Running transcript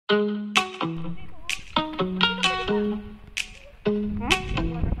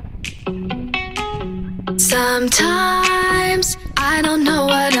Sometimes I don't know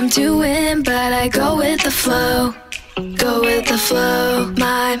what I'm doing, but I go with the flow. Go with the flow.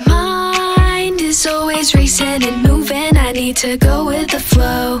 My mind is always racing and moving. I need to go with the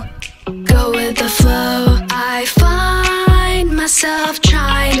flow. Go with the flow. I find myself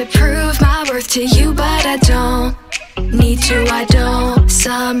trying to prove my worth to you, but I don't need to, I don't.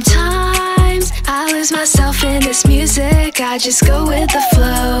 Sometimes I lose myself in this music. I just go with the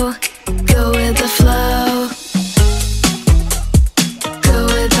flow. Go with the flow. Go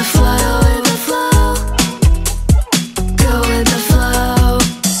with the flow. Go with the flow.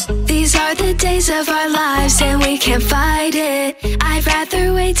 These are the days of our lives and we can't fight it. I'd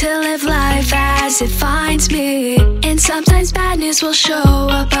rather wait to live life as it finds me. And sometimes bad news will show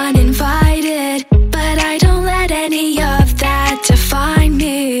up uninvited, but I don't let any of that define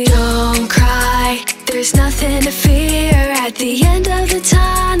me. Don't cry, there's nothing to fear. At the end of the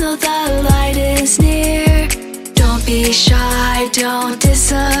tunnel, the light is near. Don't be shy, don't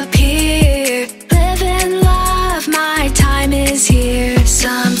disappear. Live in love, my time is here.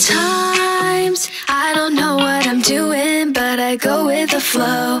 Sometimes I don't know what I'm doing, but I go with the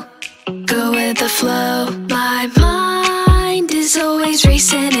flow. Go with the flow. My mind is always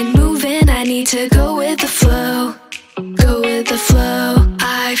racing and moving. I need to go with the flow. Go with the flow.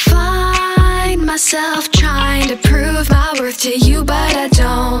 I find myself trying to prove my worth to you, but I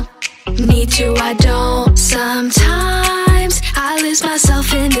don't need to, I don't. Sometimes I lose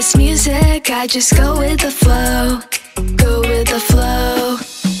myself in this music. I just go with the flow. Go with the flow.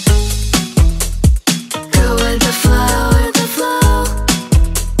 Go with the flow.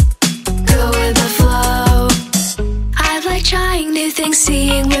 Trying new things,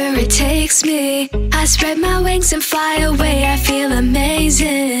 seeing where it takes me. I spread my wings and fly away, I feel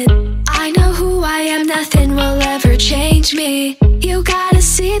amazing. I know who I am, nothing will ever change me. You gotta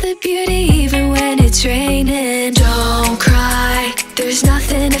see the beauty even when it's raining. Don't cry, there's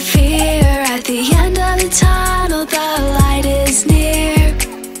nothing to fear. At the end of the tunnel, the light is near.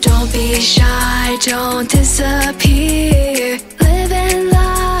 Don't be shy, don't disappear. Live in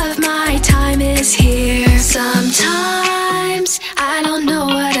love, my time is here. Sometimes I don't know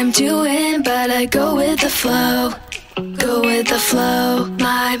what I'm doing, but I go with the flow. Go with the flow.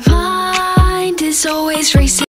 My mind is always racing.